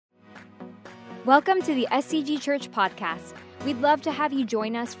Welcome to the SCG Church podcast. We'd love to have you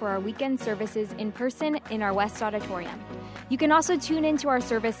join us for our weekend services in person in our West Auditorium. You can also tune into our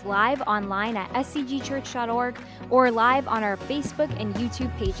service live online at scgchurch.org or live on our Facebook and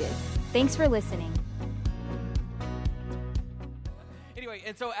YouTube pages. Thanks for listening.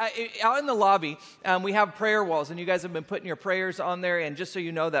 And so out in the lobby, we have prayer walls, and you guys have been putting your prayers on there. And just so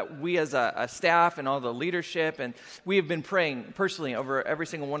you know that we as a staff and all the leadership, and we have been praying personally over every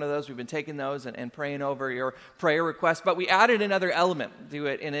single one of those. We've been taking those and praying over your prayer requests. But we added another element to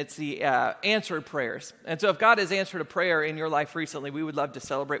it, and it's the answered prayers. And so if God has answered a prayer in your life recently, we would love to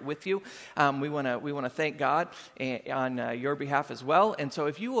celebrate with you. We want to thank God on your behalf as well. And so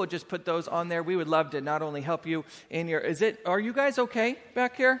if you will just put those on there, we would love to not only help you in your. Are you guys okay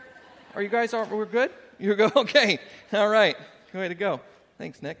back here? Are you guys, we're good? You're good? Okay. All right. Way to go.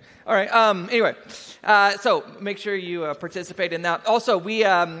 Thanks, Nick. All right. Anyway, so make sure you participate in that. Also, we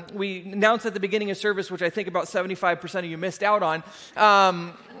announced at the beginning of service, which I think about 75% of you missed out on.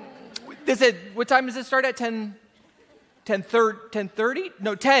 What time does it start at? 10:30?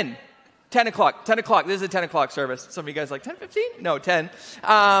 No, 10. 10 o'clock. 10 o'clock. This is a 10 o'clock service. Some of you guys like 10:15? No, 10.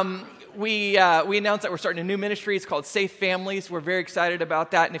 We announced that we're starting a new ministry. It's called Safe Families. We're very excited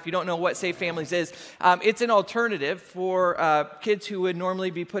about that. And if you don't know what Safe Families is, it's an alternative for kids who would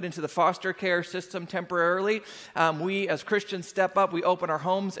normally be put into the foster care system temporarily. We, as Christians, step up. We open our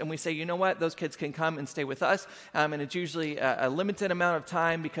homes and we say, you know what? Those kids can come and stay with us. And it's usually a limited amount of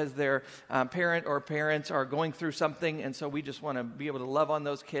time because their parent or parents are going through something. And so we just want to be able to love on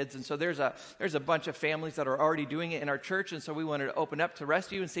those kids. And so there's a bunch of families that are already doing it in our church. And so we wanted to open up to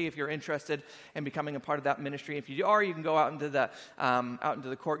rest you and see if you're interested in becoming a part of that ministry. If you are, you can go out into the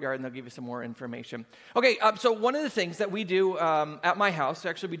courtyard and they'll give you some more information. Okay, so one of the things that we do at my house,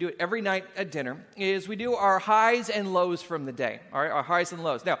 actually we do it every night at dinner, is we do our highs and lows from the day. All right, our highs and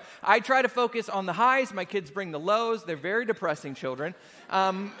lows. Now, I try to focus on the highs. My kids bring the lows. They're very depressing children.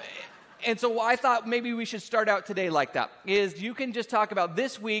 And so I thought maybe we should start out today like that, is you can just talk about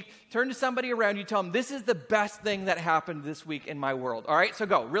this week, turn to somebody around you, tell them, this is the best thing that happened this week in my world. All right, so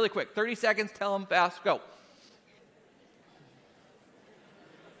go, really quick, 30 seconds, tell them fast, go.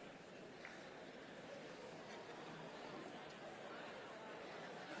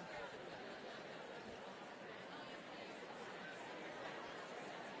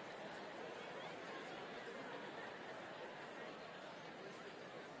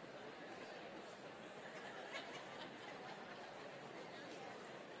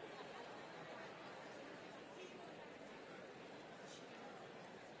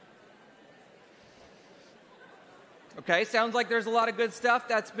 Okay, sounds like there's a lot of good stuff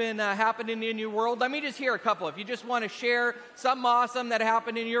that's been happening in your world. Let me just hear a couple. If you just want to share something awesome that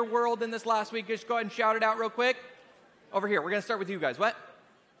happened in your world in this last week, just go ahead and shout it out real quick. Over here, we're going to start with you guys. What?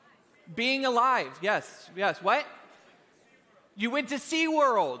 Being alive. Yes. What? You went to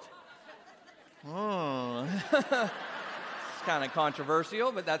SeaWorld. Oh. It's kind of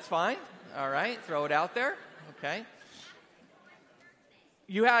controversial, but that's fine. All right, throw it out there. Okay.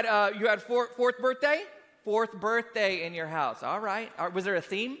 You had fourth birthday? Fourth birthday in your house. All right. Was there a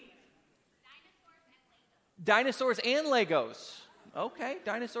theme? Dinosaurs and Legos. Okay,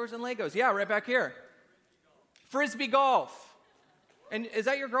 dinosaurs and Legos. Yeah, right back here. Frisbee golf. And is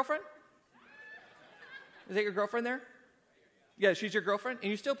that your girlfriend? Is that your girlfriend there? Yeah, she's your girlfriend? And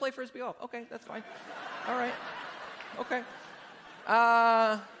you still play Frisbee golf? Okay, that's fine. All right. Okay.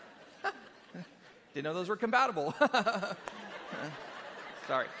 Didn't know those were compatible.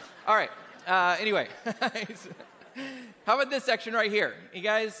 Sorry. All right. Anyway, how about this section right here? You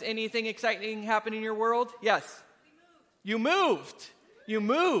guys, anything exciting happen in your world? Yes. You moved.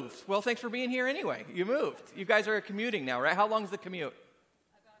 Well, thanks for being here anyway. You moved. You guys are commuting now, right? How long is the commute?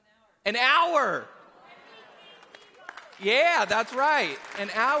 About an hour. Yeah, that's right. An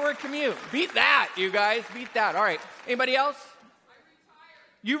hour commute. Beat that, you guys. Beat that. All right. Anybody else?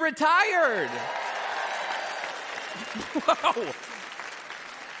 You retired. Wow.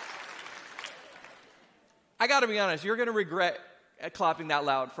 I got to be honest, you're going to regret clapping that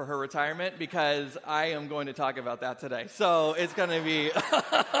loud for her retirement because I am going to talk about that today. So it's going to be,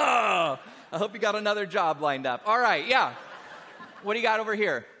 I hope you got another job lined up. All right, yeah. What do you got over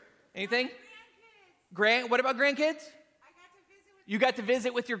here? Anything? What about grandkids? You got to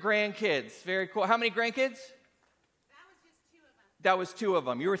visit with your grandkids. Very cool. How many grandkids? That was two of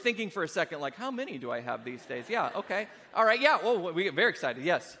them. You were thinking for a second, like, how many do I have these days? Yeah, okay. All right, yeah. Oh, we get very excited.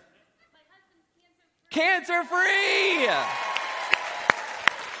 Yes. Cancer-free!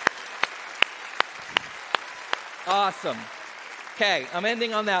 Awesome. Okay, I'm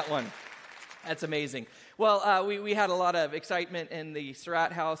ending on that one. That's amazing. Well, we had a lot of excitement in the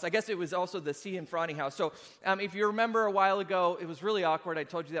Surratt house. I guess it was also the C. and Franny house. So if you remember a while ago, it was really awkward. I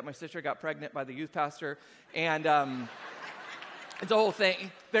told you that my sister got pregnant by the youth pastor. And it's a whole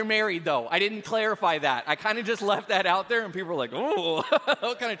thing. They're married, though. I didn't clarify that. I kind of just left that out there, and people were like, oh,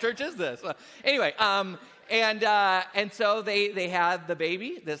 what kind of church is this? Anyway, and so they had the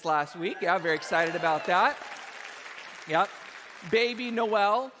baby this last week. Yeah, very excited about that. Yep. Baby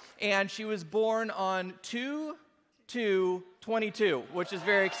Noelle. And she was born on 2/2/22, which is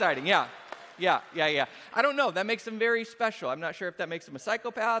very exciting. Yeah. I don't know. That makes them very special. I'm not sure if that makes them a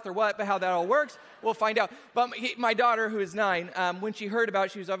psychopath or what, but how that all works, we'll find out. But my daughter, who is 9, when she heard about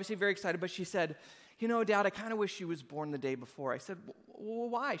it, she was obviously very excited, but she said, Dad, I kind of wish she was born the day before. I said, well,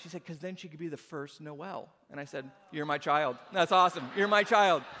 why? She said, because then she could be the first Noelle. And I said, you're my child. That's awesome. You're my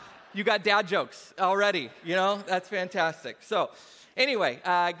child. You got dad jokes already. That's fantastic. So anyway,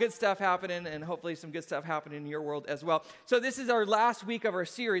 good stuff happening, and hopefully some good stuff happening in your world as well. So this is our last week of our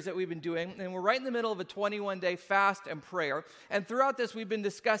series that we've been doing, and we're right in the middle of a 21-day fast and prayer. And throughout this, we've been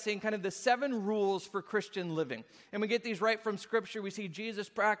discussing kind of the 7 rules for Christian living. And we get these right from Scripture. We see Jesus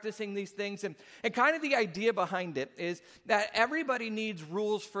practicing these things, and kind of the idea behind it is that everybody needs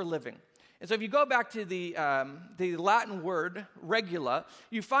rules for living. And so if you go back to the Latin word regula,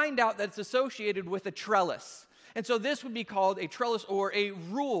 you find out that it's associated with a trellis. And so this would be called a trellis or a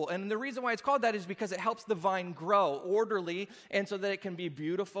rule. And the reason why it's called that is because it helps the vine grow orderly and so that it can be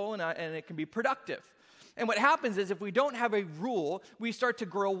beautiful and it can be productive. And what happens is if we don't have a rule, we start to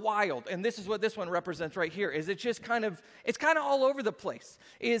grow wild. And this is what this one represents right here, is it's kind of all over the place.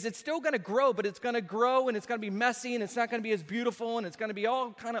 It's still going to grow, but it's going to grow and it's going to be messy and it's not going to be as beautiful and it's going to be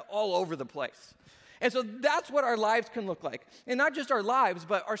all kind of all over the place. And so that's what our lives can look like. And not just our lives,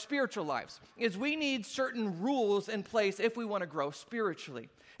 but our spiritual lives, is we need certain rules in place if we want to grow spiritually.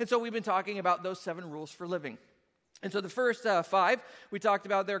 And so we've been talking about those 7 rules for living. And so the first 5, we talked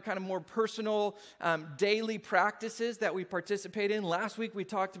about they're kind of more personal daily practices that we participate in. Last week we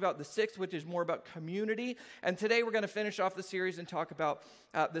talked about the 6th, which is more about community. And today we're going to finish off the series and talk about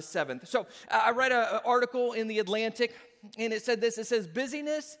the 7th. So I read an article in The Atlantic, and it said this. It says,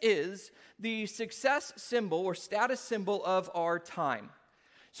 busyness is the success symbol or status symbol of our time.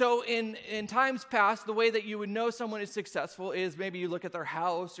 So in times past, the way that you would know someone is successful is maybe you look at their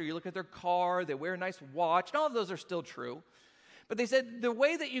house or you look at their car, they wear a nice watch, and all of those are still true. But they said the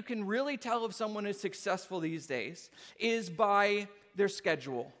way that you can really tell if someone is successful these days is by their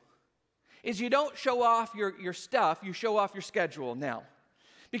schedule. Is you don't show off your stuff, you show off your schedule now.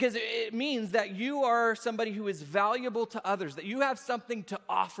 Because it means that you are somebody who is valuable to others, that you have something to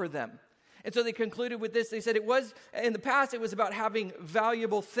offer them. And so they concluded with this. They said in the past, it was about having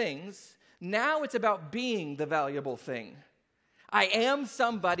valuable things. Now it's about being the valuable thing. I am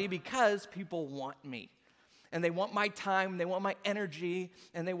somebody because people want me. And they want my time, they want my energy,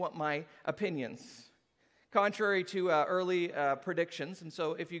 and they want my opinions. Contrary to early predictions, and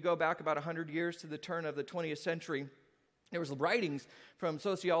so if you go back about 100 years to the turn of the 20th century, there was writings from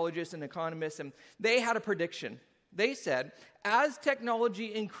sociologists and economists, and they had a prediction. They said, as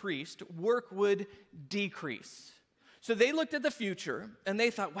technology increased, work would decrease. So they looked at the future, and they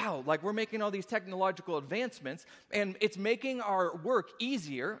thought, wow, like we're making all these technological advancements, and it's making our work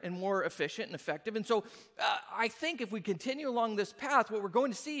easier and more efficient and effective. And so I think if we continue along this path, what we're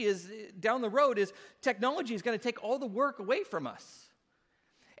going to see is, down the road, is technology is going to take all the work away from us.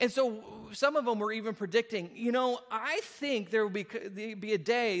 And so some of them were even predicting, I think there will be a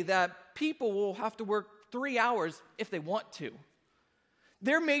day that people will have to work 3 hours if they want to.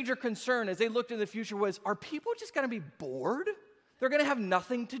 Their major concern as they looked in the future was, are people just going to be bored? They're going to have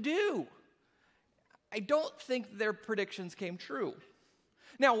nothing to do. I don't think their predictions came true.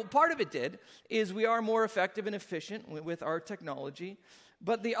 Now, part of it did is we are more effective and efficient with our technology,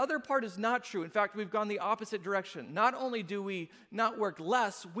 but the other part is not true. In fact, we've gone the opposite direction. Not only do we not work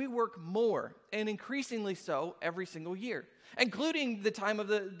less, we work more, and increasingly so every single year, including the time of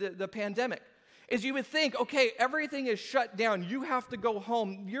the pandemic. Is you would think, okay, everything is shut down. You have to go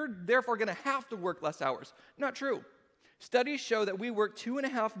home. You're therefore going to have to work less hours. Not true. Studies show that we work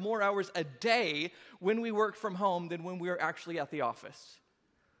 2.5 more hours a day when we work from home than when we are actually at the office.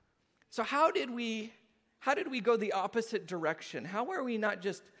 So how did we go the opposite direction? How are we not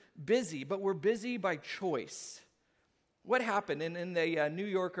just busy, but we're busy by choice? What happened? In the New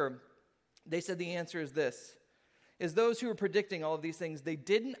Yorker, they said the answer is this. Is those who were predicting all of these things, they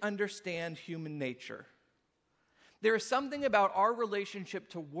didn't understand human nature. There is something about our relationship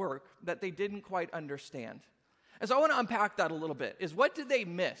to work that they didn't quite understand. And so I want to unpack that a little bit, is what did they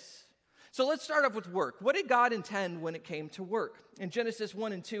miss? So let's start off with work. What did God intend when it came to work? In Genesis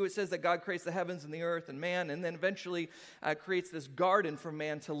 1 and 2, it says that God creates the heavens and the earth and man, and then eventually creates this garden for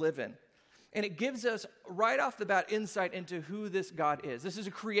man to live in. And it gives us right off the bat insight into who this God is. This is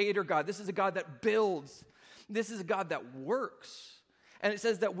a creator God. This is a God that builds. This is a God that works. And it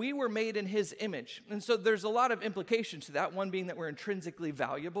says that we were made in his image. And so there's a lot of implications to that, one being that we're intrinsically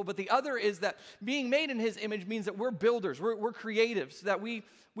valuable, but the other is that being made in his image means that we're builders, we're creatives, that we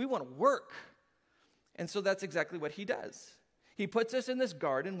want to work. And so that's exactly what he does. He puts us in this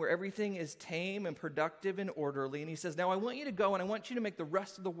garden where everything is tame and productive and orderly, and he says, now I want you to go and I want you to make the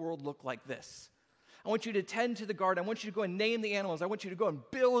rest of the world look like this. I want you to tend to the garden. I want you to go and name the animals. I want you to go and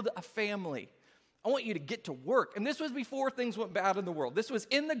build a family. I want you to get to work. And this was before things went bad in the world. This was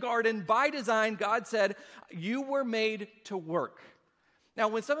in the garden by design. God said, you were made to work. Now,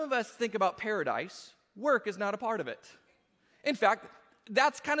 when some of us think about paradise, work is not a part of it. In fact,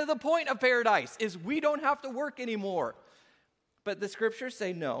 that's kind of the point of paradise, is we don't have to work anymore. But the scriptures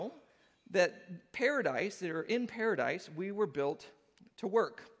say no, that paradise, or in paradise, we were built to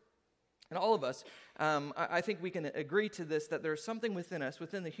work. And all of us, I think we can agree to this, that there's something within us,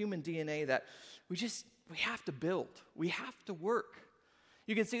 within the human DNA, that we have to build. We have to work.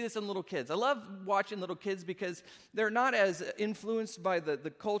 You can see this in little kids. I love watching little kids because they're not as influenced by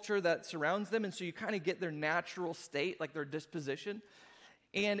the culture that surrounds them, and so you kind of get their natural state, like their disposition.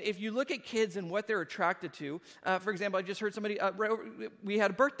 And if you look at kids and what they're attracted to, for example, I just heard somebody, we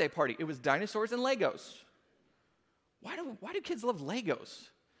had a birthday party. It was dinosaurs and Legos. Why do kids love Legos?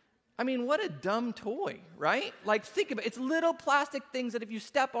 I mean, what a dumb toy, right? Like, think about it. It's little plastic things that if you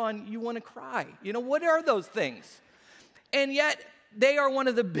step on, you want to cry. You know, what are those things? And yet, they are one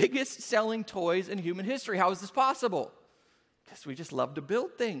of the biggest selling toys in human history. How is this possible? Because we just love to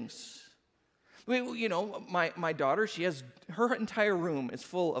build things. My daughter, her entire room is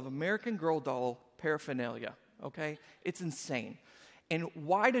full of American Girl doll paraphernalia, okay? It's insane. And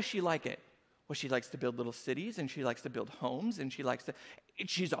why does she like it? Well, she likes to build little cities, and she likes to build homes, and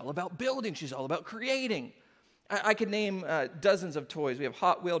she's all about building. She's all about creating. I could name dozens of toys. We have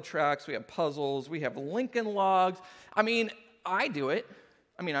Hot Wheel tracks. We have puzzles. We have Lincoln Logs. I mean, I do it.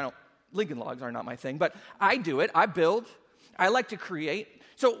 Lincoln Logs are not my thing, but I do it. I build. I like to create.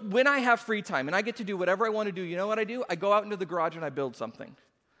 So when I have free time and I get to do whatever I want to do, you know what I do? I go out into the garage and I build something.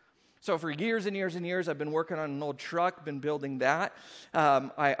 So for years and years and years, I've been working on an old truck, been building that.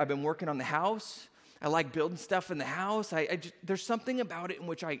 I've been working on the house. I like building stuff in the house. There's something about it in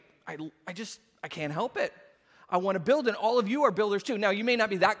which I can't help it. I want to build, and all of you are builders too. Now, you may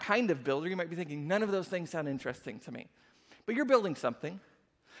not be that kind of builder. You might be thinking, none of those things sound interesting to me. But you're building something.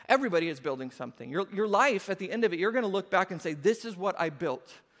 Everybody is building something. Your life, at the end of it, you're going to look back and say, this is what I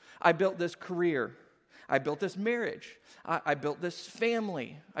built. I built this career. I built this marriage. I built this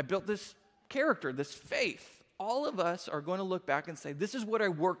family. I built this character, this faith. All of us are going to look back and say, this is what I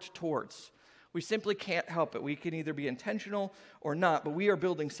worked towards. We simply can't help it. We can either be intentional or not, but we are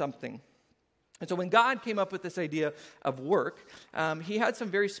building something. And so when God came up with this idea of work, he had some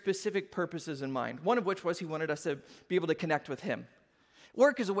very specific purposes in mind. One of which was he wanted us to be able to connect with him.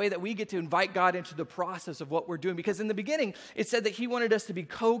 Work is a way that we get to invite God into the process of what we're doing, because in the beginning, it said that he wanted us to be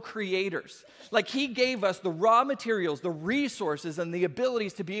co-creators. Like, he gave us the raw materials, the resources, and the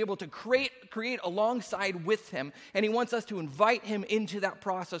abilities to be able to create alongside with him, and he wants us to invite him into that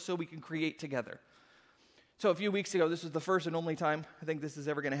process so we can create together. So a few weeks ago, this was the first and only time I think this is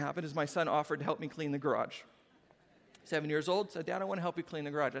ever going to happen, is my son offered to help me clean the garage. 7 years old, said, Dad, I want to help you clean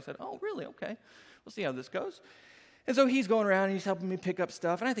the garage. I said, oh, really? Okay. We'll see how this goes. And so he's going around and he's helping me pick up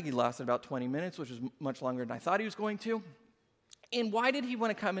stuff. And I think he lasted about 20 minutes, which was much longer than I thought he was going to. And why did he want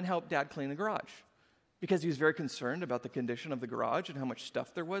to come and help Dad clean the garage? Because he was very concerned about the condition of the garage and how much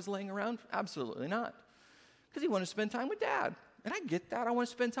stuff there was laying around? Absolutely not. Because he wanted to spend time with Dad. And I get that. I want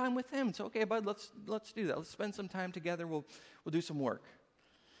to spend time with him. It's okay, bud. Let's do that. Let's spend some time together. We'll do some work.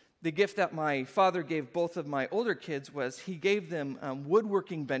 The gift that my father gave both of my older kids was he gave them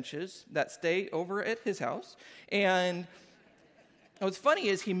woodworking benches that stay over at his house. And what's funny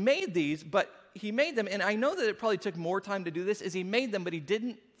is he made these, but he made them, and I know that it probably took more time to do this, is he made them, but he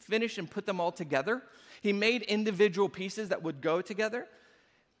didn't finish and put them all together. He made individual pieces that would go together,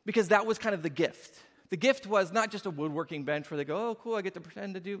 because that was kind of the gift. The gift was not just a woodworking bench where they go, oh, cool, I get to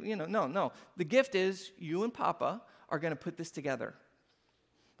pretend to do, no. The gift is you and Papa are going to put this together.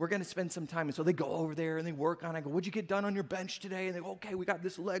 We're going to spend some time. And so they go over there and they work on it. I go, what'd you get done on your bench today? And they go, okay, we got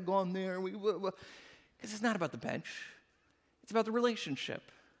this leg on there. Because it's not about the bench. It's about the relationship.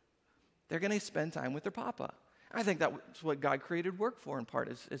 They're going to spend time with their Papa. I think that's what God created work for in part,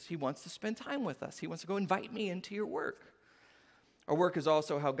 is he wants to spend time with us. He wants to go invite me into your work. Our work is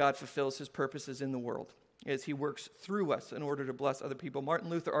also how God fulfills his purposes in the world, as he works through us in order to bless other people. Martin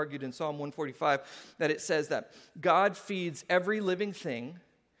Luther argued in Psalm 145 that it says that God feeds every living thing,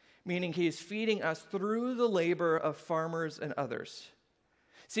 meaning he is feeding us through the labor of farmers and others.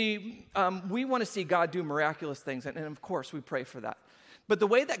 See, we want to see God do miraculous things, and of course we pray for that. But the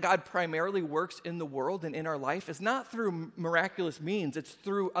way that God primarily works in the world and in our life is not through miraculous means, it's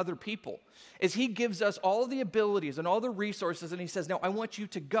through other people. As he gives us all the abilities and all the resources, and he says, now I want you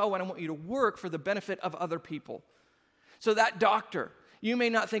to go and I want you to work for the benefit of other people. So that doctor, you may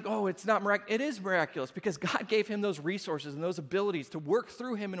not think, oh, it's not miraculous. It is miraculous because God gave him those resources and those abilities to work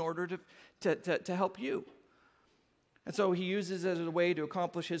through him in order to help you. And so he uses it as a way to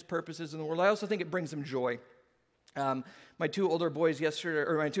accomplish his purposes in the world. I also think it brings him joy. My two boys, the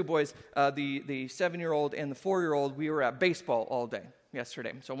 7-year-old and the 4-year-old, we were at baseball all day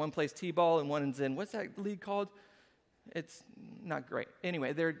yesterday. So one plays t-ball and one's in, what's that league called? It's not great.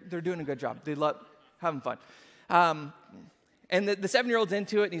 Anyway, they're doing a good job. They love having fun. And the 7-year-old's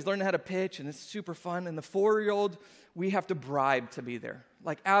into it, and he's learning how to pitch, and it's super fun. And the 4-year-old, we have to bribe to be there.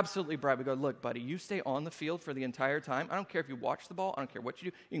 Like, absolutely bribe. We go, look, buddy, you stay on the field for the entire time. I don't care if you watch the ball. I don't care what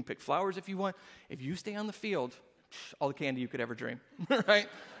you do. You can pick flowers if you want. If you stay on the field, all the candy you could ever dream, right?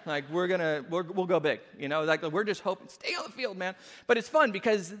 Like, we'll go big, you know? Like, we're just hoping, stay on the field, man. But it's fun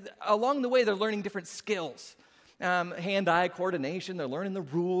because along the way, they're learning different skills. Hand-eye coordination, they're learning the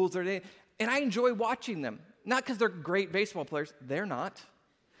rules. And I enjoy watching them. Not because they're great baseball players. They're not.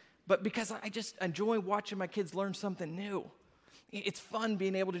 But because I just enjoy watching my kids learn something new. It's fun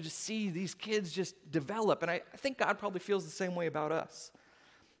being able to just see these kids just develop. And I think God probably feels the same way about us.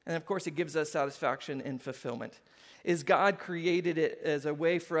 And of course, it gives us satisfaction and fulfillment. Is God created it as a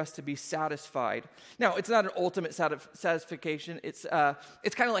way for us to be satisfied. Now, it's not an ultimate satisfaction. It's kind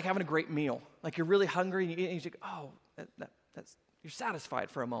of like having a great meal. Like you're really hungry and you eat and you're like, oh, that's you're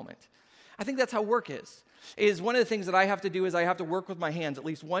satisfied for a moment. I think that's how work is one of the things that I have to do is I have to work with my hands at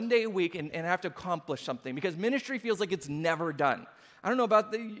least one day a week and have to accomplish something because ministry feels like it's never done. I don't know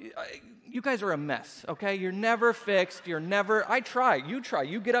about you guys are a mess, okay? You're never fixed. I try.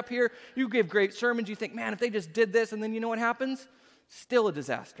 You get up here, you give great sermons, you think, man, if they just did this, and then you know what happens? Still a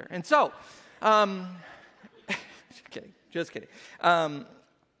disaster. And so, just kidding.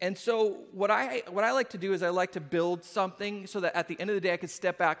 And so what I like to do is I like to build something so that at the end of the day I could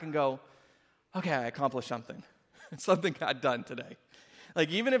step back and go, okay, I accomplished something. Something got done today. Like,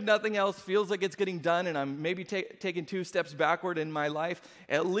 even if nothing else feels like it's getting done and I'm maybe taking 2 steps backward in my life,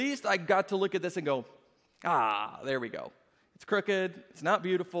 at least I got to look at this and go, there we go. It's crooked, it's not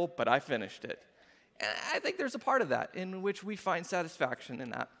beautiful, but I finished it. And I think there's a part of that in which we find satisfaction in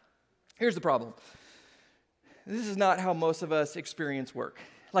that. Here's the problem. This is not how most of us experience work.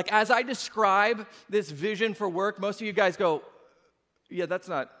 Like, as I describe this vision for work, most of you guys go, yeah, that's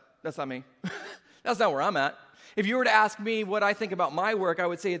not me. That's not where I'm at. If you were to ask me what I think about my work, I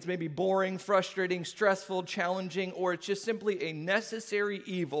would say it's maybe boring, frustrating, stressful, challenging, or it's just simply a necessary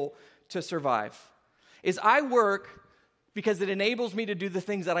evil to survive. Is I work because it enables me to do the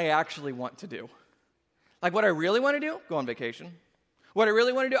things that I actually want to do. Like what I really want to do, go on vacation. What I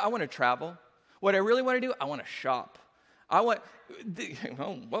really want to do, I want to travel. What I really want to do, I want to shop. Whoa.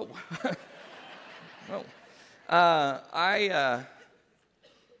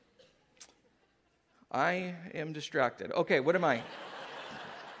 I am distracted. Okay, what am I?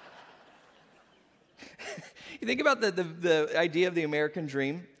 You think about the idea of the American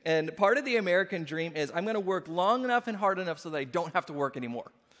dream, and part of the American dream is I'm going to work long enough and hard enough so that I don't have to work anymore.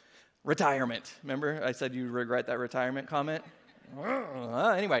 Retirement. Remember I said you regret that retirement comment?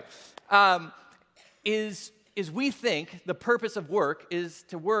 Anyway, is we think the purpose of work is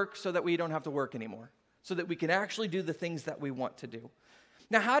to work so that we don't have to work anymore, so that we can actually do the things that we want to do.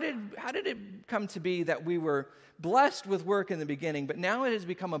 Now, how did it come to be that we were blessed with work in the beginning, but now it has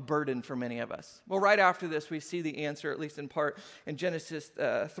become a burden for many of us? Well, right after this, we see the answer, at least in part. In Genesis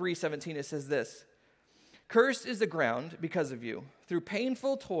 3:17, it says this: "Cursed is the ground because of you. Through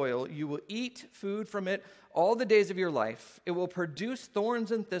painful toil, you will eat food from it all the days of your life. It will produce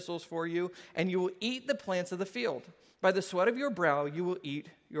thorns and thistles for you, and you will eat the plants of the field. By the sweat of your brow, you will eat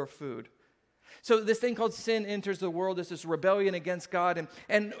your food." So this thing called sin enters the world. It's this rebellion against God.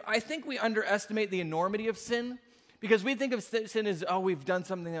 And I think we underestimate the enormity of sin because we think of sin as, we've done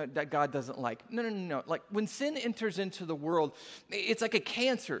something that God doesn't like. No. Like when sin enters into the world, it's like a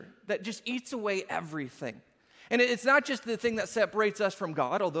cancer that just eats away everything. And it's not just the thing that separates us from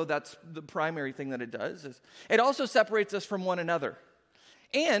God, although that's the primary thing that it does. It also separates us from one another.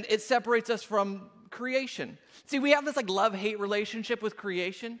 And it separates us from creation. See, we have this like love-hate relationship with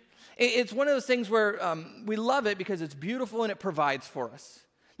creation. It's one of those things where we love it because it's beautiful and it provides for us.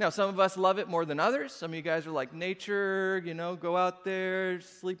 Now, some of us love it more than others. Some of you guys are like, nature, go out there,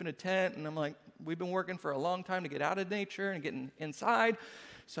 sleep in a tent. And I'm like, we've been working for a long time to get out of nature and getting inside.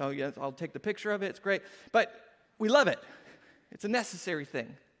 So, yes, I'll take the picture of it. It's great. But we love it. It's a necessary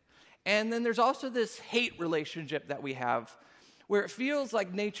thing. And then there's also this hate relationship that we have where it feels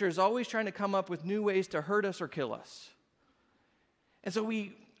like nature is always trying to come up with new ways to hurt us or kill us. And so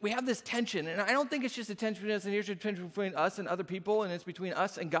we have this tension, and I don't think it's just a tension between us, and here's a tension between us and other people, and it's between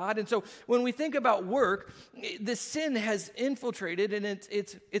us and God. And so when we think about work, this sin has infiltrated, and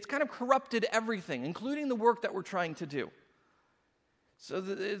it's kind of corrupted everything, including the work that we're trying to do. So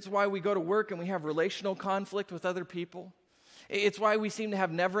it's why we go to work and we have relational conflict with other people. It's why we seem to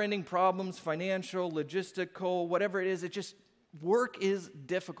have never-ending problems, financial, logistical, whatever it is. Work is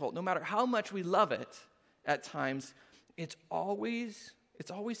difficult. No matter how much we love it at times, it's always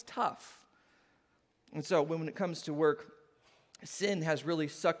tough. And so when it comes to work, sin has really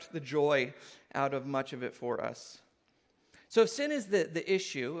sucked the joy out of much of it for us. So if sin is the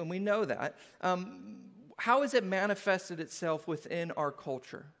issue, and we know that, how has it manifested itself within our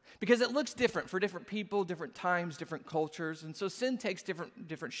culture? Because it looks different for different people, different times, different cultures, and so sin takes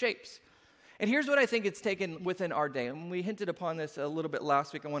different shapes. And here's what I think it's taken within our day, and we hinted upon this a little bit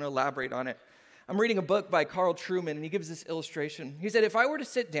last week. I want to elaborate on it. I'm reading a book by Carl Trueman, and he gives this illustration. He said, if I were to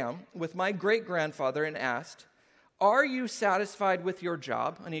sit down with my great-grandfather and asked, are you satisfied with your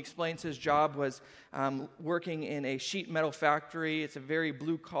job? And he explains his job was working in a sheet metal factory. It's a very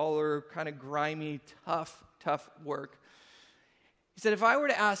blue-collar, kind of grimy, tough work. He said, if I were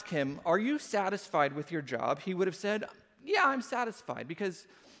to ask him, are you satisfied with your job? He would have said, yeah, I'm satisfied because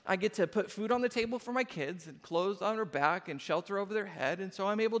I get to put food on the table for my kids and clothes on their back and shelter over their head, and so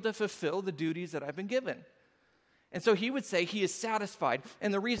I'm able to fulfill the duties that I've been given. And so he would say he is satisfied,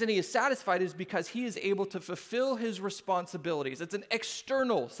 and the reason he is satisfied is because he is able to fulfill his responsibilities. It's an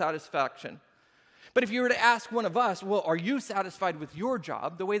external satisfaction. But if you were to ask one of us, well, are you satisfied with your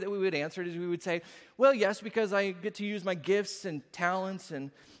job? The way that we would answer it is we would say, well, yes, because I get to use my gifts and talents,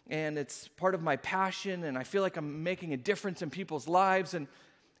 and it's part of my passion, and I feel like I'm making a difference in people's lives. And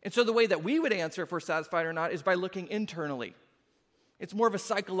so the way that we would answer if we're satisfied or not is by looking internally. It's more of a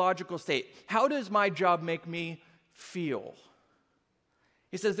psychological state. How does my job make me feel?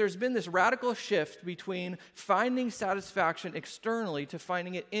 He says there's been this radical shift between finding satisfaction externally to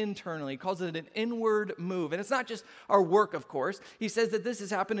finding it internally. He calls it an inward move. And it's not just our work, of course. He says that this has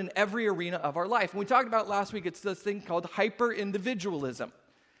happened in every arena of our life. And we talked about last week, it's this thing called hyper-individualism,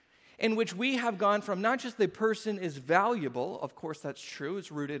 in which we have gone from not just the person is valuable, of course that's true,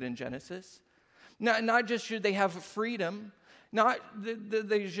 it's rooted in Genesis, not just should they have freedom, not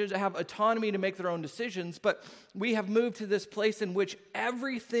they should have autonomy to make their own decisions, but we have moved to this place in which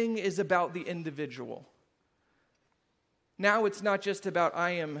everything is about the individual. Now it's not just about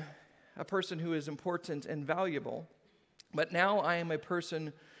I am a person who is important and valuable, but now I am a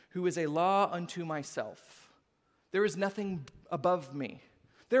person who is a law unto myself. There is nothing above me.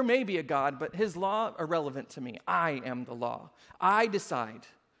 There may be a God, but his law irrelevant to me. I am the law. I decide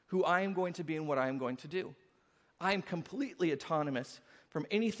who I am going to be and what I am going to do. I am completely autonomous from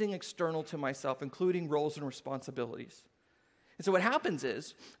anything external to myself, including roles and responsibilities. And so what happens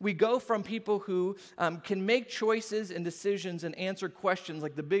is we go from people who can make choices and decisions and answer questions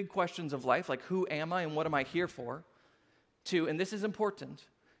like the big questions of life, like who am I and what am I here for, to, and this is important,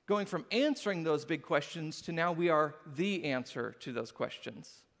 going from answering those big questions to now we are the answer to those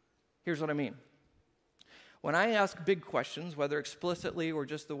questions. Here's what I mean. When I ask big questions, whether explicitly or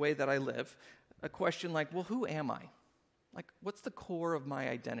just the way that I live, a question like, well, who am I? Like, what's the core of my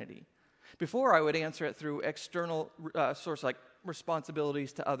identity? Before, I would answer it through external source, like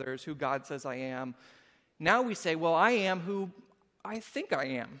responsibilities to others, who God says I am. Now we say, well, I am who I think I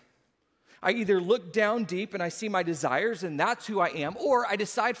am. I either look down deep and I see my desires and that's who I am, or I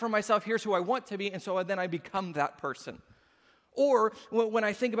decide for myself, here's who I want to be, and so then I become that person. Or when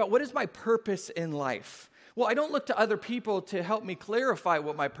I think about what is my purpose in life, well, I don't look to other people to help me clarify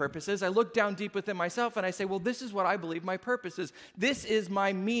what my purpose is. I look down deep within myself and I say, well, this is what I believe my purpose is. This is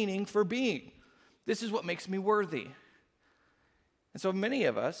my meaning for being. This is what makes me worthy. And so many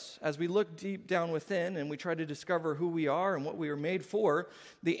of us, as we look deep down within and we try to discover who we are and what we were made for,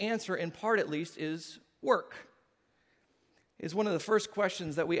 the answer, in part at least, is work. Is one of the first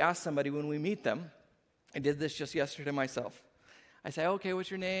questions that we ask somebody when we meet them. I did this just yesterday myself. I say, okay,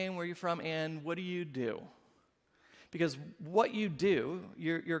 what's your name, where are you from, and what do you do? Because what you do,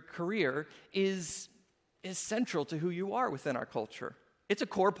 your career, is central to who you are within our culture. It's a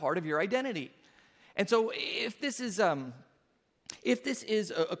core part of your identity. And so if this is a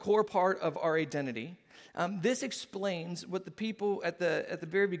core part of our identity, this explains what the people at the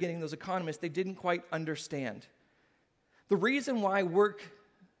very beginning, those economists, they didn't quite understand. The reason why work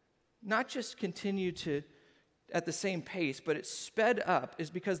not just continued to at the same pace, but it sped up, is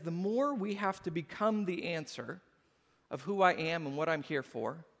because the more we have to become the answer of who I am and what I'm here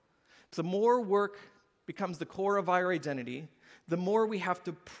for, the more work becomes the core of our identity, the more we have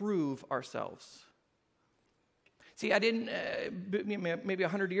to prove ourselves. See, I didn't, maybe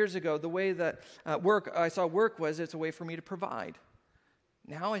 100 years ago, the way that I saw work was it's a way for me to provide.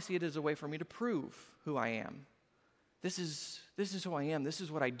 Now I see it as a way for me to prove who I am. This is who I am. This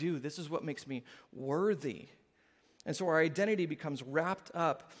is what I do. This is what makes me worthy. And so our identity becomes wrapped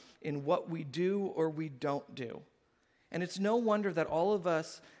up in what we do or we don't do. And it's no wonder that all of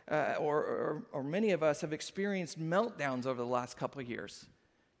us, or many of us, have experienced meltdowns over the last couple of years.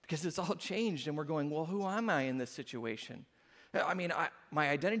 Because it's all changed and we're going, well, who am I in this situation? I mean, my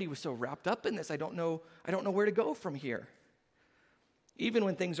identity was so wrapped up in this, I don't know where to go from here. Even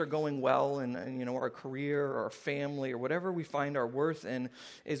when things are going well and our career or our family or whatever we find our worth in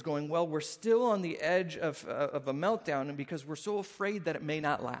is going well, we're still on the edge of a meltdown, and because we're so afraid that it may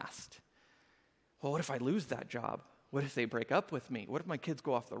not last. Well, what if I lose that job? What if they break up with me? What if my kids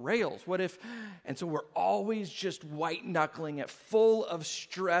go off the rails? And so we're always just white-knuckling it, full of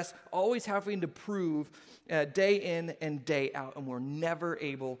stress, always having to prove day in and day out, and we're never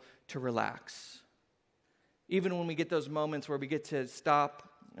able to relax. Even when we get those moments where we get to stop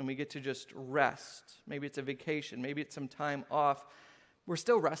and we get to just rest, maybe it's a vacation, maybe it's some time off, we're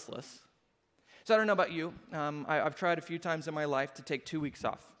still restless. So I don't know about you. I've tried a few times in my life to take 2 weeks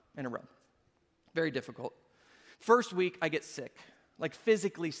off in a row. Very difficult. First week, I get sick, like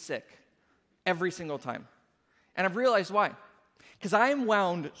physically sick, every single time. And I've realized why. Because I am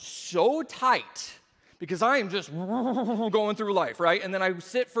wound so tight, because I am just going through life, right? And then I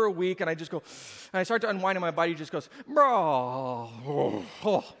sit for a week, and I just go, and I start to unwind, and my body just goes, and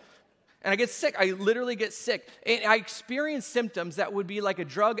I get sick. I literally get sick. And I experience symptoms that would be like a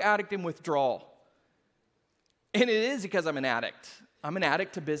drug addict in withdrawal. And it is because I'm an addict. I'm an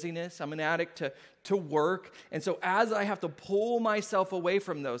addict to busyness. I'm an addict to work. And so as I have to pull myself away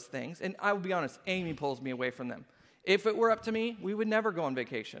from those things, and I will be honest, Amy pulls me away from them. If it were up to me, we would never go on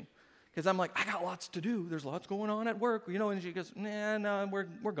vacation. Because I'm like, I got lots to do. There's lots going on at work. And she goes, no,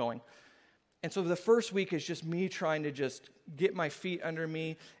 we're going. And so the first week is just me trying to just get my feet under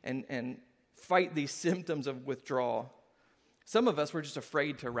me and fight these symptoms of withdrawal. Some of us were just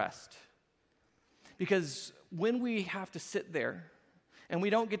afraid to rest. Because when we have to sit there, and we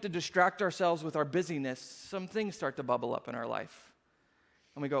don't get to distract ourselves with our busyness, some things start to bubble up in our life.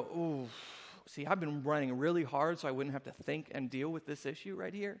 And we go, ooh, see, I've been running really hard so I wouldn't have to think and deal with this issue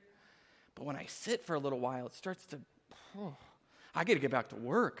right here. But when I sit for a little while, it starts to, I got to get back to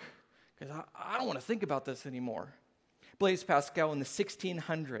work because I don't want to think about this anymore. Blaise Pascal in the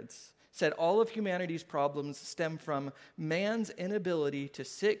 1600s said all of humanity's problems stem from man's inability to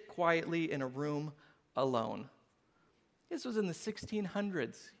sit quietly in a room alone. This was in the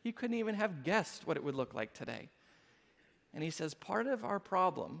 1600s. He couldn't even have guessed what it would look like today. And he says, part of our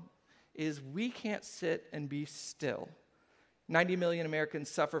problem is we can't sit and be still. 90 million Americans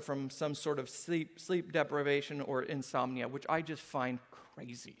suffer from some sort of sleep deprivation or insomnia, which I just find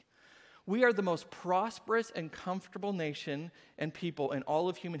crazy. We are the most prosperous and comfortable nation and people in all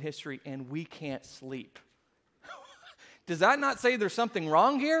of human history, and we can't sleep. Does that not say there's something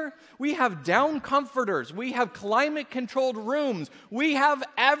wrong here? We have down comforters. We have climate-controlled rooms. We have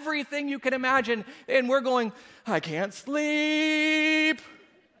everything you can imagine. And we're going, I can't sleep.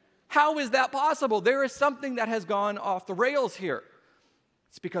 How is that possible? There is something that has gone off the rails here.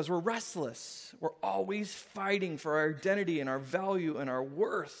 It's because we're restless. We're always fighting for our identity and our value and our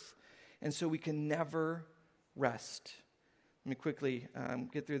worth. And so we can never rest. Let me quickly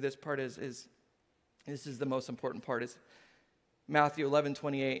get through this part. This is the most important part. Is Matthew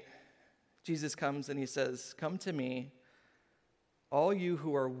 11:28. Jesus comes and he says, "Come to me, all you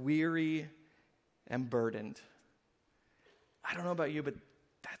who are weary and burdened." I don't know about you, but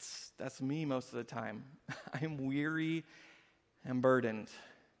that's me most of the time. I'm weary and burdened.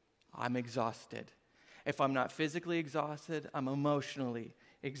 I'm exhausted. If I'm not physically exhausted, I'm emotionally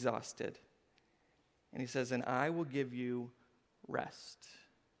exhausted. And he says, and I will give you rest.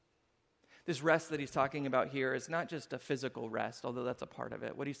 This rest that he's talking about here is not just a physical rest, although that's a part of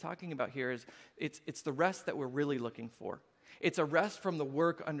it. What he's talking about here is it's the rest that we're really looking for. It's a rest from the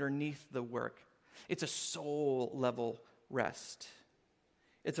work underneath the work. It's a soul-level rest.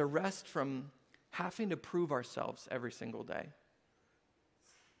 It's a rest from having to prove ourselves every single day.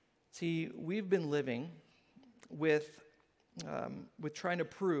 See, we've been living with trying to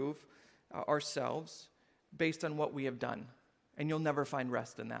prove ourselves based on what we have done. And you'll never find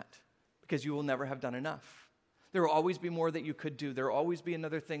rest in that because you will never have done enough. There will always be more that you could do. There will always be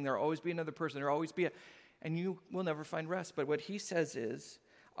another thing. There will always be another person. There will always be and you will never find rest. But what he says is,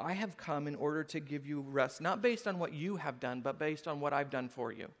 I have come in order to give you rest, not based on what you have done, but based on what I've done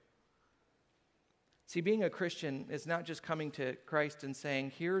for you. See, being a Christian is not just coming to Christ and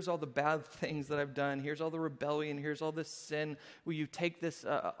saying, here's all the bad things that I've done, here's all the rebellion, here's all the sin, will you take this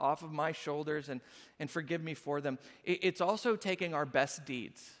off of my shoulders and forgive me for them. It's also taking our best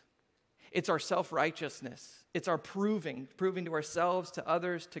deeds. It's our self-righteousness. It's our proving to ourselves, to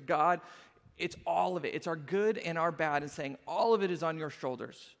others, to God. It's all of it. It's our good and our bad, and saying all of it is on your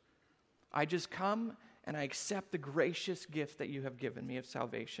shoulders. I just come and I accept the gracious gift that you have given me of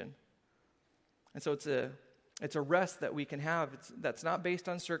salvation. And so it's a rest that we can have. That's not based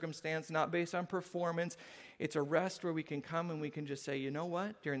on circumstance, not based on performance. It's a rest where we can come and we can just say, you know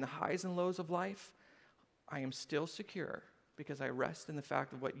what? During the highs and lows of life, I am still secure because I rest in the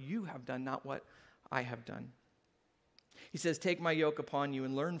fact of what you have done, not what I have done. He says, take my yoke upon you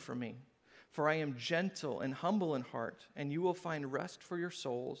and learn from me, for I am gentle and humble in heart, and you will find rest for your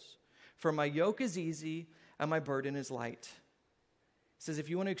souls. For my yoke is easy and my burden is light. He says,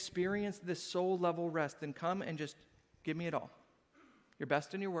 if you want to experience this soul-level rest, then come and just give me it all. Your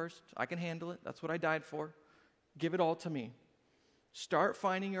best and your worst. I can handle it. That's what I died for. Give it all to me. Start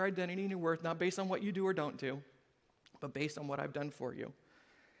finding your identity and your worth, not based on what you do or don't do, but based on what I've done for you.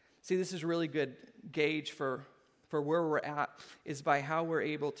 See, this is a really good gauge for where we're at, is by how we're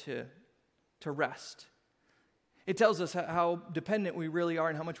able to rest. It tells us how dependent we really are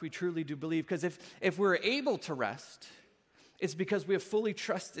and how much we truly do believe. Because if we're able to rest, it's because we have fully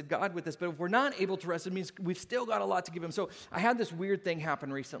trusted God with this. But if we're not able to rest, it means we've still got a lot to give him. So I had this weird thing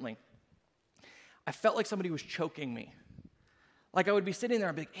happen recently. I felt like somebody was choking me. Like I would be sitting there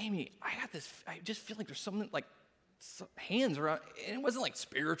and I'd be like, Amy, I just feel like there's something like hands around. And it wasn't like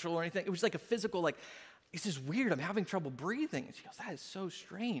spiritual or anything. It was like a physical, like, this is weird. I'm having trouble breathing. And she goes, that is so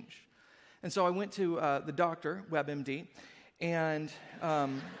strange. And so I went to the doctor, WebMD, and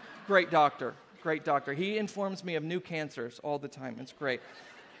great doctor. He informs me of new cancers all the time. It's great.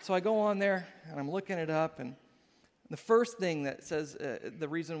 So I go on there, and I'm looking it up, and the first thing that says the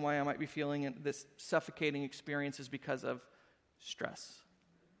reason why I might be feeling this suffocating experience is because of stress.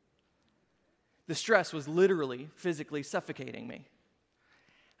 The stress was literally, physically suffocating me.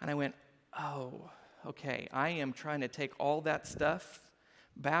 And I went, oh, okay, I am trying to take all that stuff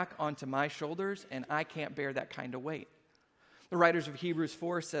back onto my shoulders, and I can't bear that kind of weight. The writers of Hebrews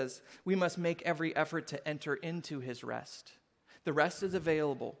 4 says, we must make every effort to enter into his rest. The rest is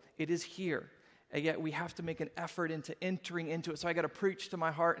available. It is here. And yet we have to make an effort into entering into it. So I got to preach to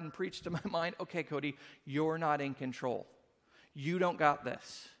my heart and preach to my mind, okay, Cody, you're not in control. You don't got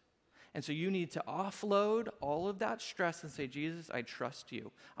this. And so you need to offload all of that stress and say, Jesus, I trust you.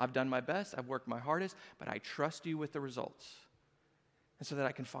 I've done my best. I've worked my hardest, but I trust you with the results. And so that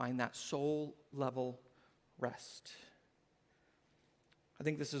I can find that soul level rest. I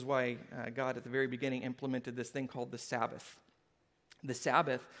think this is why God at the very beginning implemented this thing called the Sabbath. The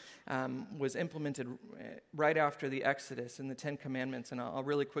Sabbath was implemented right after the Exodus and the Ten Commandments, and I'll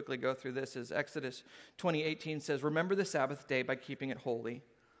really quickly go through this. As Exodus 20:18 says, remember the Sabbath day by keeping it holy.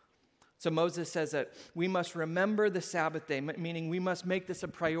 So Moses says that we must remember the Sabbath day, meaning we must make this a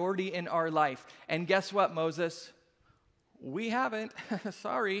priority in our life. And guess what, Moses? We haven't.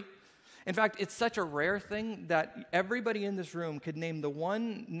 Sorry. In fact, it's such a rare thing that everybody in this room could name the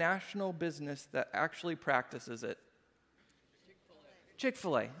one national business that actually practices it.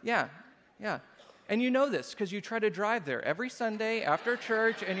 Chick-fil-A. Yeah. And you know this because you try to drive there every Sunday after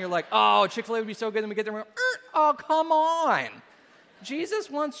church, and you're like, oh, Chick-fil-A would be so good. Then we get there and we're oh, come on. Jesus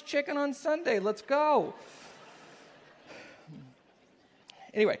wants chicken on Sunday. Let's go.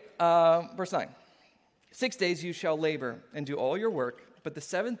 Anyway, verse 9. 6 days you shall labor and do all your work, but the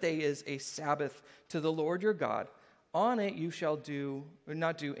seventh day is a Sabbath to the Lord your God. On it you shall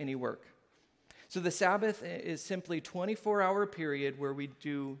not do any work. So the Sabbath is simply a 24-hour period where we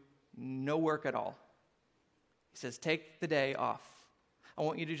do no work at all. He says, take the day off. I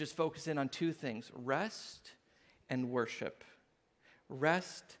want you to just focus in on two things, rest and worship.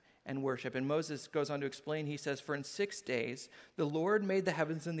 Rest and worship. And Moses goes on to explain, he says, for in 6 days the Lord made the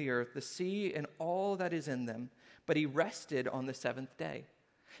heavens and the earth, the sea and all that is in them, but he rested on the seventh day.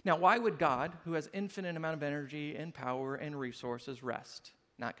 Now, why would God, who has infinite amount of energy and power and resources, rest?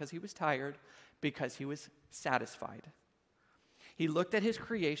 Not because he was tired, because he was satisfied. He looked at his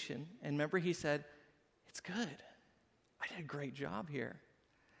creation, and remember he said, it's good. I did a great job here.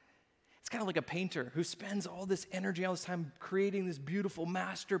 kind of like a painter who spends all this energy, all this time creating this beautiful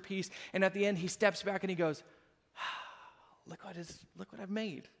masterpiece. And at the end, he steps back and he goes, look what I've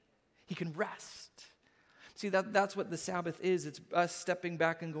made. He can rest. See, that's what the Sabbath is. It's us stepping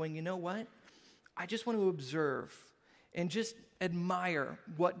back and going, you know what? I just want to observe and just admire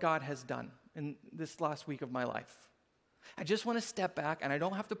what God has done in this last week of my life. I just want to step back, and I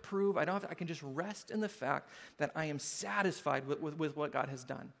don't have to prove, I can just rest in the fact that I am satisfied with what God has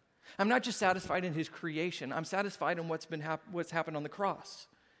done. I'm not just satisfied in his creation. I'm satisfied in what's happened on the cross.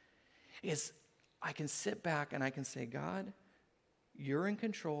 I can sit back and I can say, God, you're in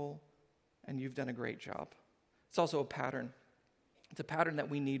control and you've done a great job. It's also a pattern. It's a pattern that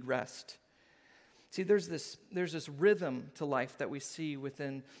we need rest. See, there's this rhythm to life that we see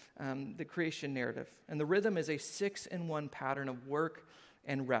within the creation narrative. And the rhythm is a 6-in-1 pattern of work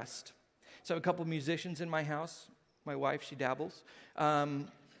and rest. So I have a couple of musicians in my house. My wife, she dabbles.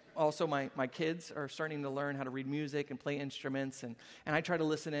 Also, my kids are starting to learn how to read music and play instruments, and I try to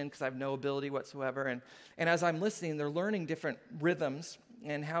listen in because I have no ability whatsoever. And as I'm listening, they're learning different rhythms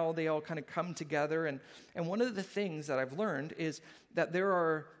and how they all kind of come together. And one of the things that I've learned is that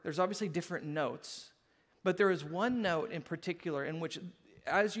there's obviously different notes, but there is one note in particular in which,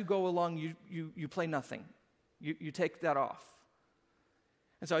 as you go along, you play nothing. You take that off.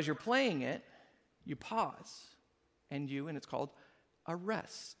 And so as you're playing it, you pause, and it's called a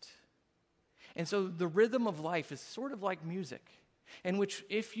rest. And so the rhythm of life is sort of like music, in which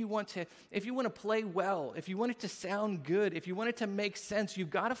if you want to play well, if you want it to sound good, if you want it to make sense, you've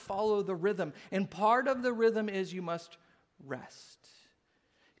got to follow the rhythm. And part of the rhythm is you must rest.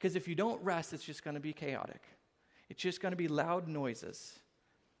 Because if you don't rest, it's just going to be chaotic. It's just going to be loud noises.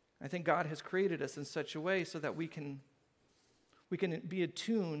 I think God has created us in such a way so that we can be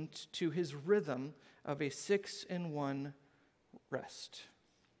attuned to his rhythm of a 6-in-1 rest.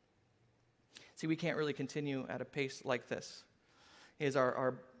 See, we can't really continue at a pace like this.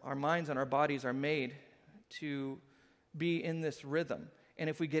 Our minds and our bodies are made to be in this rhythm. And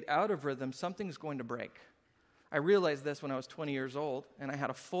if we get out of rhythm, something's going to break. I realized this when I was 20 years old, and I had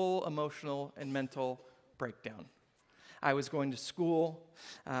a full emotional and mental breakdown. I was going to school.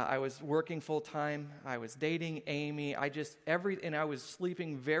 I was working full time. I was dating Amy. And I was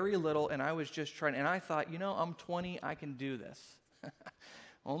sleeping very little, and I was just trying. And I thought, I'm 20. I can do this.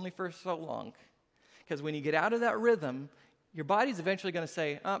 Only for so long. Because when you get out of that rhythm, your body's eventually going to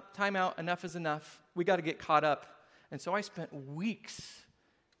say, time out, enough is enough. We got to get caught up. And so I spent weeks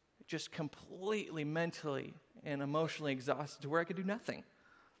just completely mentally and emotionally exhausted to where I could do nothing.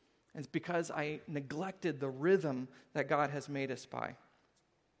 And it's because I neglected the rhythm that God has made us by.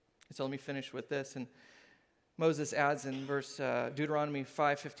 So let me finish with this. And Moses adds in Deuteronomy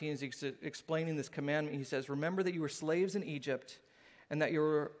 5:15, as he's explaining this commandment, he says, remember that you were slaves in Egypt, and that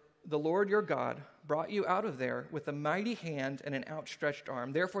the Lord your God brought you out of there with a mighty hand and an outstretched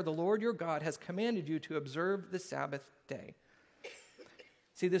arm. Therefore, the Lord your God has commanded you to observe the Sabbath day.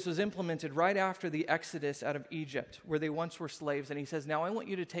 See, this was implemented right after the Exodus out of Egypt, where they once were slaves. And he says, now I want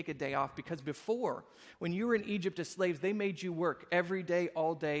you to take a day off, because before, when you were in Egypt as slaves, they made you work every day,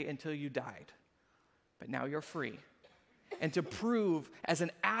 all day, until you died. But now you're free. And to prove as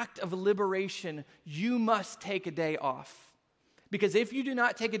an act of liberation, you must take a day off. Because if you do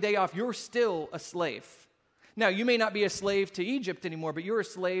not take a day off, you're still a slave. Now, you may not be a slave to Egypt anymore, but you're a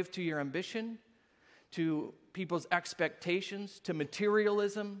slave to your ambition, to people's expectations, to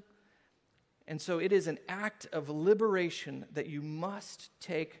materialism. And so it is an act of liberation that you must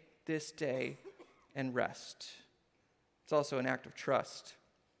take this day and rest. It's also an act of trust.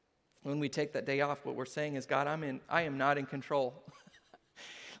 When we take that day off, what we're saying is, God, I am not in control.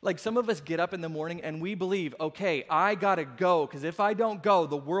 Like some of us get up in the morning and we believe, okay, I gotta go, because if I don't go,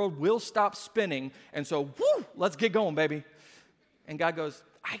 the world will stop spinning, and so, let's get going, baby. And God goes,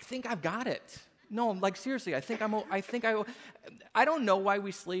 I think I've got it. No, like seriously, I don't know why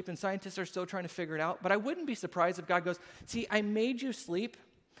we sleep, and scientists are still trying to figure it out, but I wouldn't be surprised if God goes, see, I made you sleep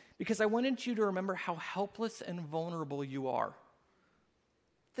because I wanted you to remember how helpless and vulnerable you are.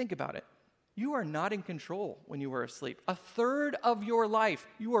 Think about it. You are not in control when you are asleep. A third of your life,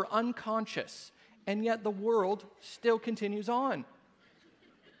 you are unconscious, and yet the world still continues on.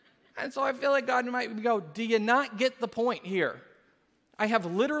 And so I feel like God might go, do you not get the point here? I have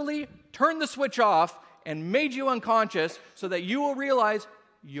literally turned the switch off and made you unconscious so that you will realize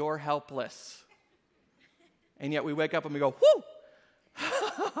you're helpless. And yet we wake up and we go,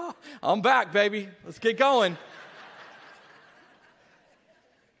 I'm back, baby. Let's get going.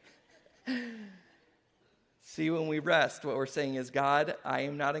 See, when we rest, what we're saying is, God, I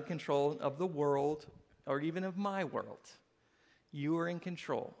am not in control of the world or even of my world. You are in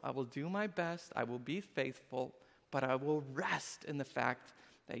control. I will do my best. I will be faithful, but I will rest in the fact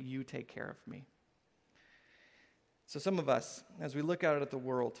that you take care of me. So some of us, as we look out at the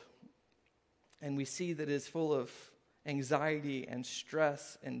world and we see that it is full of anxiety and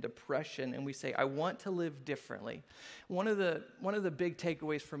stress and depression, and we say, I want to live differently. One of the big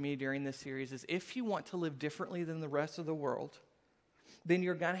takeaways for me during this series is if you want to live differently than the rest of the world, then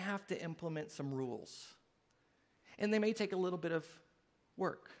you're going to have to implement some rules. And they may take a little bit of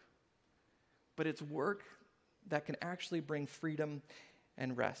work, but it's work that can actually bring freedom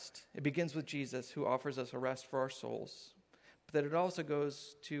and rest. It begins with Jesus, who offers us a rest for our souls, but that it also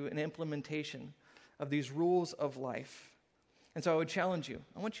goes to an implementation of these rules of life. And so I would challenge you.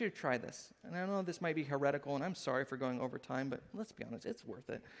 I want you to try this. And I know this might be heretical, and I'm sorry for going over time, but let's be honest, it's worth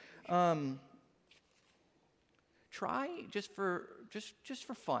it. Try just for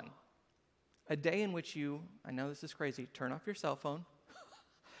fun, a day in which you, I know this is crazy, turn off your cell phone,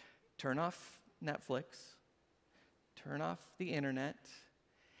 turn off Netflix, turn off the internet,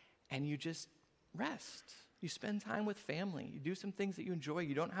 and you just rest. You spend time with family. You do some things that you enjoy.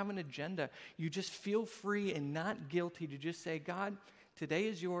 You don't have an agenda. You just feel free and not guilty to just say, God, today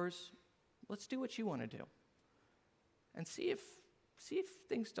is yours. Let's do what you want to do. And see if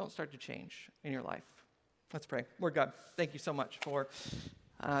things don't start to change in your life. Let's pray. Lord God, thank you so much for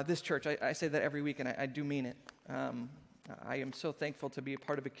this church. I say that every week, and I do mean it. I am so thankful to be a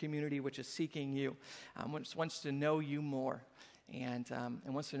part of a community which is seeking you, which wants to know you more, and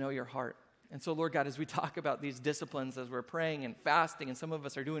wants to know your heart. And so, Lord God, as we talk about these disciplines, as we're praying and fasting, and some of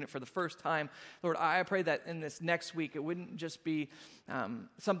us are doing it for the first time, Lord, I pray that in this next week, it wouldn't just be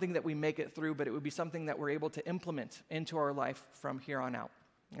something that we make it through, but it would be something that we're able to implement into our life from here on out.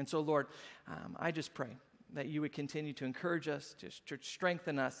 And so, Lord, I just pray that you would continue to encourage us, to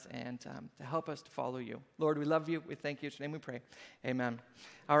strengthen us, and to help us to follow you. Lord, we love you. We thank you. In your name we pray. Amen.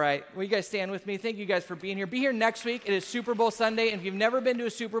 All right. Will you guys stand with me? Thank you guys for being here. Be here next week. It is Super Bowl Sunday, and if you've never been to a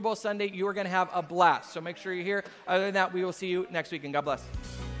Super Bowl Sunday, you are going to have a blast. So make sure you're here. Other than that, we will see you next week, and God bless.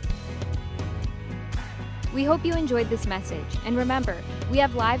 We hope you enjoyed this message. And remember, we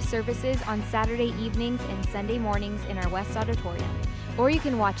have live services on Saturday evenings and Sunday mornings in our West Auditorium. Or you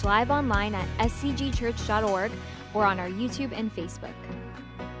can watch live online at scgchurch.org or on our YouTube and Facebook.